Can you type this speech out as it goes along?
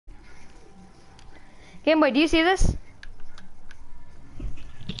Game Boy, do you see this?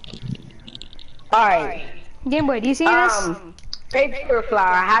 Alright. Game Boy, do you see this? Paper Flower,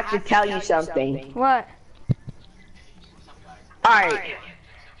 I have to tell you something. What? Alright.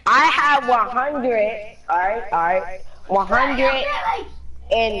 I have 100. Alright. 100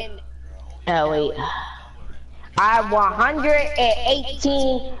 and. Oh, wait. I have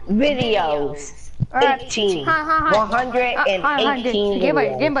 118 videos. 18. 118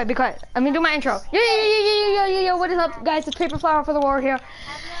 videos. Game Boy, be quiet. Let me do my intro. Yo, what is up, guys? It's Paper Flower for the War here.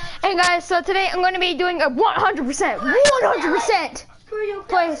 And guys, so today I'm going to be doing a 100%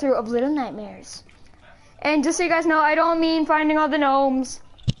 playthrough of Little Nightmares. And just so you guys know, I don't mean finding all the gnomes,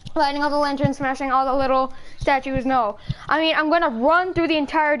 lighting all the lanterns, smashing all the little statues, no. I mean, I'm going to run through the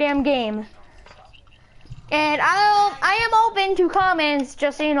entire damn game. And I am open to comments,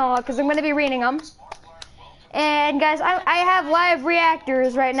 just so you know, because I'm going to be reading them. And guys, I have live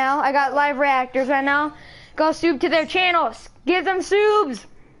reactors right now. I got live reactors right now. Go sub to their channels. Give them subs.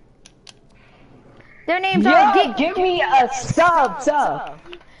 Their names are... give me a sub.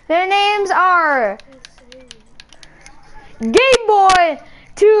 Their names are... Game Boy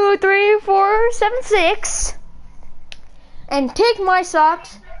 23476. And Take My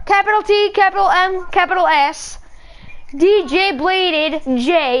Socks. Capital T, capital M, capital S. DJ Bladed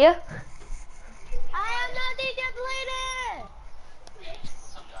J. I am not DJ Bladed.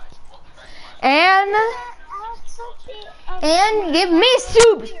 And give me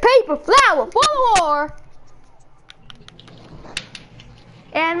soups, Paper Flower for more.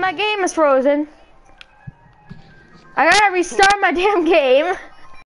 And my game is frozen. I gotta restart my damn game.